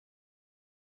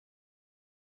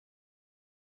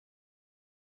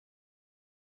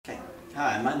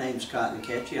Hi, my name's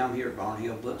Ketchie. I'm here at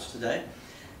Barnhill Books today,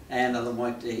 and I'd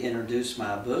like to introduce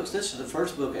my books. This is the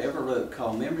first book I ever wrote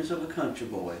called Memories of a Country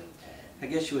Boy. I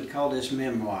guess you would call this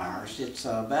memoirs. It's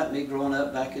about me growing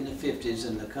up back in the 50s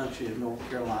in the country of North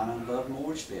Carolina above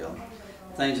Mooresville.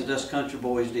 Things that us country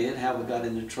boys did, how we got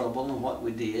into trouble and what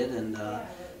we did, and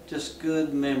just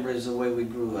good memories of the way we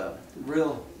grew up.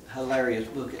 Real hilarious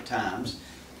book at times.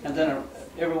 And then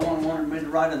everyone wanted me to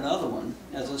write another one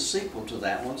as a sequel to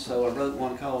that one, so I wrote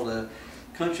one called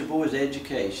Country Boy's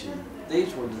Education.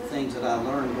 These were the things that I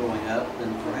learned growing up,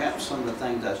 and perhaps some of the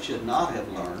things I should not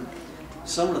have learned,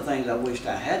 some of the things I wished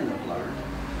I hadn't have learned,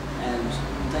 and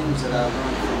things that I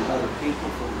learned from other people,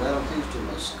 from relatives, to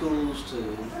my schools,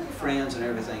 to friends, and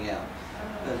everything else.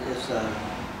 But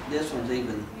this one's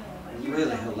even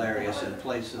really hilarious in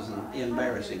places and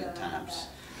embarrassing at times.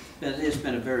 It's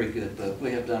been a very good book.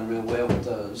 We have done real well with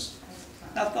those.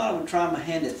 I thought I would try my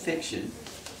hand at fiction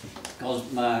because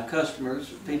my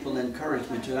customers, people encourage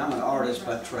me to. I'm an artist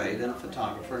by trade and a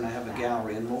photographer, and I have a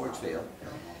gallery in Mooresville.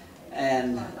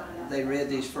 And they read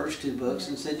these first two books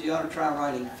and said, you ought to try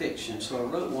writing fiction. So I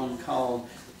wrote one called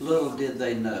Little Did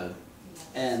They Know.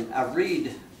 And I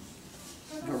read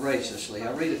voraciously.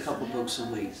 I read a couple books a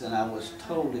week, and I was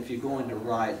told if you're going to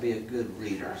write, be a good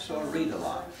reader. So I read a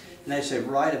lot. And they say,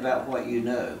 write about what you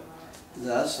know.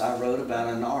 Thus, I wrote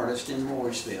about an artist in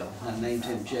Mooresville. I named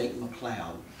him Jake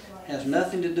McLeod. Has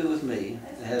nothing to do with me.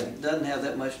 It doesn't have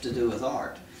that much to do with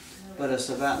art. But it's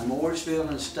about Mooresville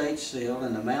and Statesville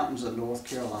in the mountains of North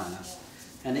Carolina.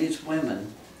 And these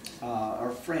women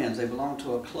are friends. They belong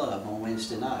to a club on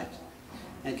Wednesday night.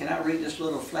 And can I read this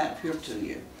little flap here to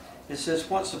you? It says,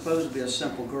 what's supposed to be a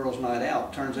simple girls' night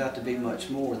out turns out to be much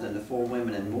more than the four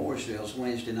women in Mooresville's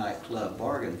Wednesday night club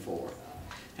bargained for.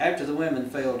 After the women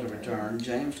failed to return,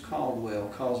 James Caldwell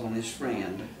calls on his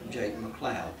friend, Jake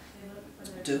McLeod,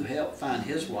 to help find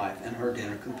his wife and her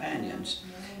dinner companions.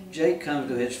 Jake comes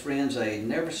to his friend's aid,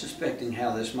 never suspecting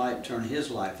how this might turn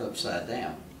his life upside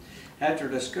down. After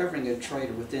discovering a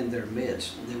traitor within their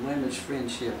midst, the women's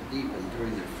friendship deepened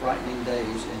during the frightening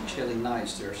days and chilling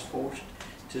nights they're forced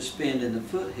to spend in the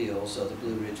foothills of the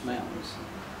Blue Ridge Mountains.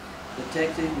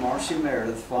 Detective Marcy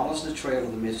Meredith follows the trail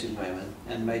of the missing women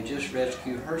and may just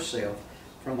rescue herself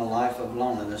from a life of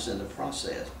loneliness in the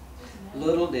process.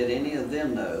 Little did any of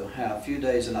them know how a few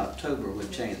days in October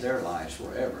would change their lives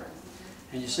forever.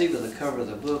 And you see with the cover of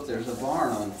the book, there's a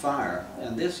barn on fire,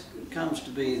 and this comes to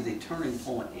be the turning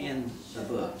point in the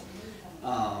book.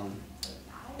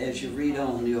 As you read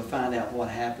on, you'll find out what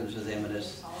happens to them.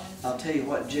 I'll tell you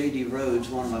what J.D. Rhodes,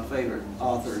 one of my favorite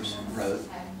authors, wrote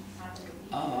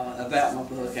about my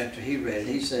book after he read it.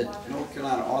 He said, North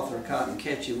Carolina author Cotton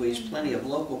Ketchie weaves plenty of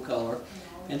local color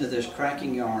into this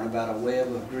cracking yarn about a web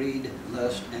of greed,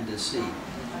 lust, and deceit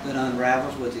that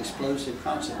unravels with explosive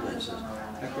consequences.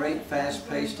 A great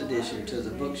fast-paced addition to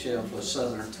the bookshelf of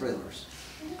Southern thrillers.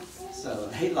 So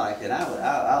he liked it.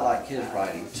 I like his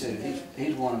writing too.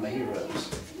 He's one of my heroes.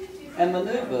 And my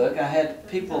new book, I had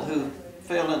people who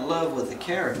fell in love with the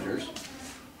characters.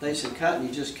 They said, Cotton,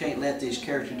 you just can't let these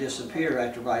characters disappear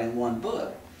after writing one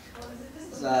book.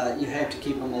 You have to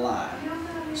keep them alive.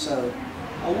 So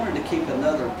I wanted to keep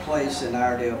another place in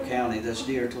Iredell County that's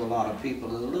dear to a lot of people.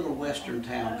 There's a little western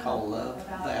town called Love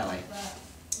Valley.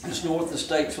 It's north of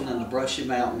Statesville in the Brushy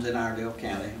Mountains in Iredell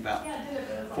County, about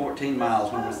 14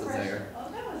 miles north of there.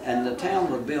 And the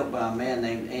town was built by a man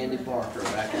named Andy Barker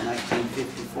back in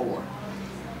 1954.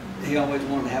 He always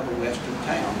wanted to have a western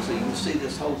town. So you can see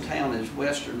this whole town is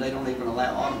western. They don't even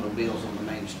allow automobiles on the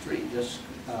main street, just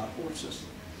horses.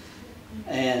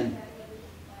 And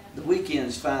the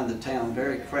weekends find the town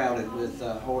very crowded with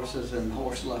horses and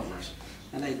horse lovers.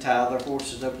 And they tie their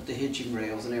horses up at the hitching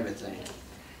rails and everything.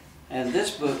 And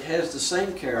this book has the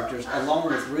same characters along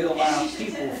with real live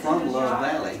people from Love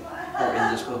Valley are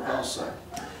in this book also.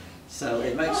 So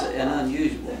it makes it an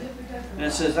unusual. And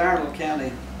it says Iredell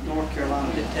County, North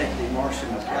Carolina detective Marcy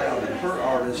McLeod and her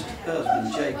artist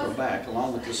husband Jake are back,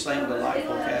 along with the same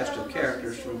delightful cast of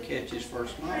characters from Ketchie's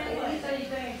first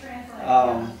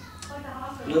novel.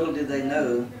 Little did they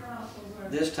know,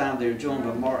 this time they're joined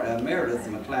by Meredith,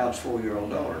 McLeod's 4-year-old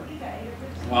daughter.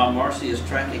 While Marcy is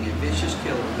tracking a vicious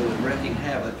killer who is wreaking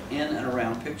havoc in and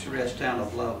around picturesque town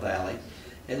of Love Valley,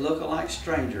 a look-alike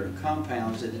stranger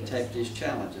compounds the detective's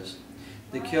challenges.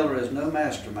 The killer is no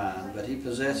mastermind, but he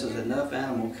possesses enough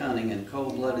animal cunning and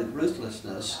cold-blooded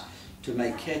ruthlessness to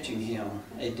make catching him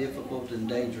a difficult and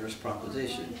dangerous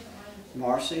proposition.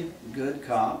 Marcy, good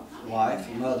cop, wife,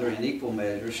 mother in equal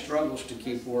measure, struggles to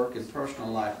keep work and personal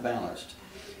life balanced.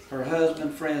 Her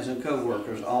husband, friends, and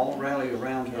co-workers all rally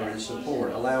around her in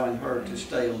support, allowing her to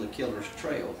stay on the killer's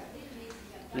trail.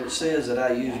 And it says that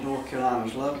I use North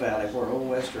Carolina's Love Valley, where old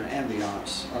western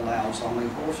ambiance allows only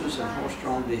horses and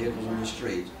horse-drawn vehicles on the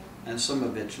street, and some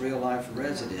of its real-life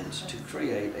residents, to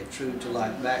create a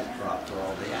true-to-life backdrop to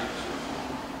all the action.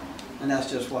 And that's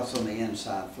just what's on the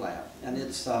inside flap. And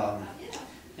it's,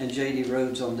 and J.D.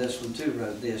 Rhodes on this one too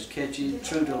wrote this: Ketchie,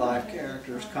 true-to-life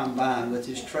characters combined with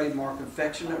his trademark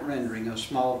affectionate rendering of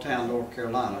small-town North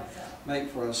Carolina make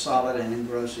for a solid and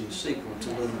engrossing sequel to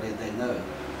Little Did They Know.